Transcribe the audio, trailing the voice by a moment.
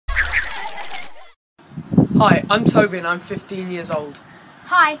Hi, I'm Toby and I'm 15 years old.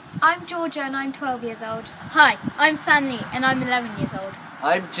 Hi, I'm Georgia and I'm 12 years old. Hi, I'm Stanley and I'm 11 years old.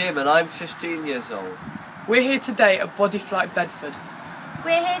 I'm Jim and I'm 15 years old. We're here today at Bodyflight Bedford.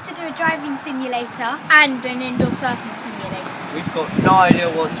 We're here to do a driving simulator And an indoor surfing simulator. We've got no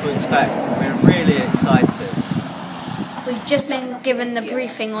idea what to expect. We're really excited. We've just been given the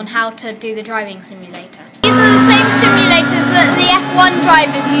briefing on how to do the driving simulator. These are the same simulators that the F1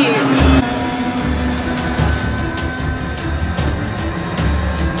 drivers use.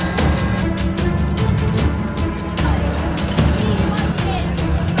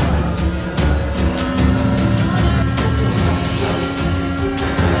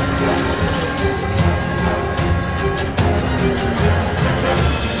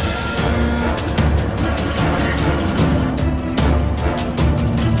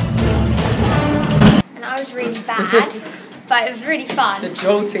 and I was really bad, but it was really fun. The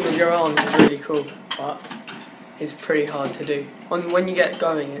jolting of your arms is really cool, but it's pretty hard to do. When you get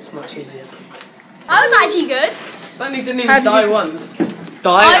going, it's much easier. I was actually good. Stanley didn't even die once.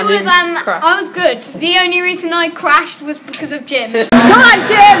 I was good. The only reason I crashed was because of Jim. Come on,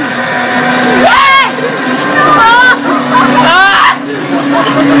 Jim!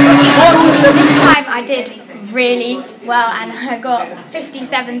 This time I did really well and I got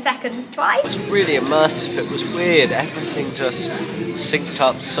 57 seconds twice. It was really immersive, it was weird, everything just synced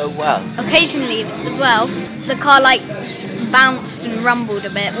up so well. Occasionally as well, the car bounced and rumbled a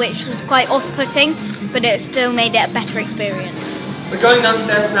bit, which was quite off-putting, but it still made it a better experience. We're going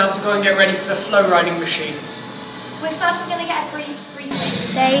downstairs now to go and get ready for the flow riding machine. We're going to get a briefing.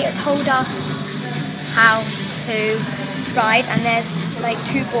 They told us how to ride, and there's like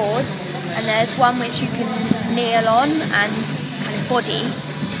two boards, and there's one which you can kneel on and kind of body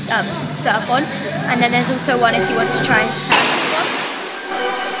surf on, and then there's also one if you want to try and stand on.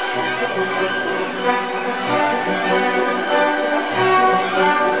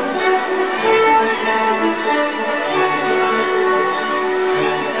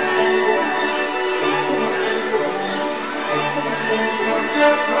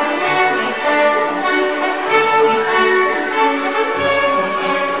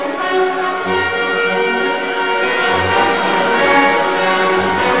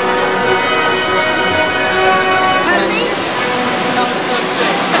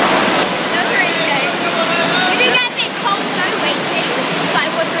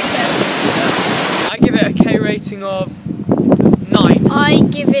 Give it a K rating of 9. I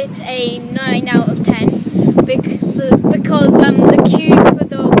give it a 9 out of 10 because the queues for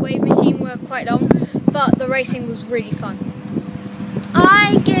the wave machine were quite long, but the racing was really fun.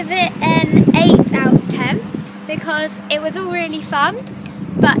 I give it an 8 out of 10 because it was all really fun,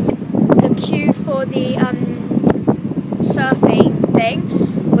 but the queue for the surfing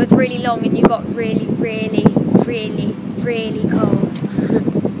thing was really long and you got really cold.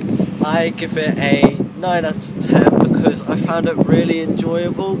 I give it a 9 out of 10 because I found it really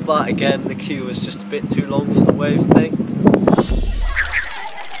enjoyable, but again the queue was just a bit too long for the wave thing.